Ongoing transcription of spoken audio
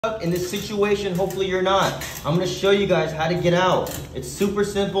in this situation. Hopefully you're not. I'm going to show you guys how to get out. It's super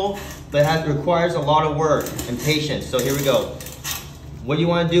simple, but it requires a lot of work and patience. So here we go. What you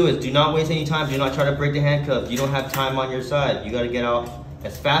want to do is do not waste any time. Do not try to break the handcuffs. You don't have time on your side. You got to get out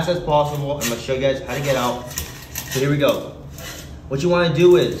as fast as possible. I'm going to show you guys how to get out. So here we go. What you want to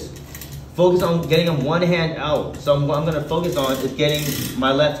do is focus on getting one hand out. So what I'm going to focus on is getting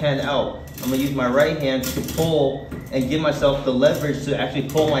my left hand out. I'm going to use my right hand to pull and give myself the leverage to actually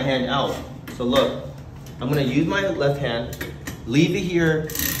pull my hand out. So look, I'm going to use my left hand, leave it here,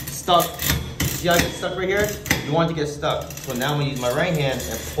 stuck. See how I get stuck right here? You want to get stuck. So now I'm going to use my right hand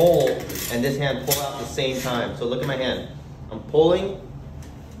and pull, and this hand pull out at the same time. So look at my hand. I'm pulling,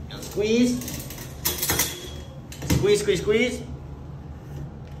 and squeeze, squeeze, squeeze, squeeze.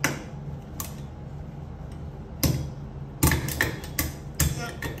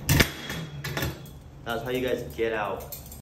 That's how you guys get out.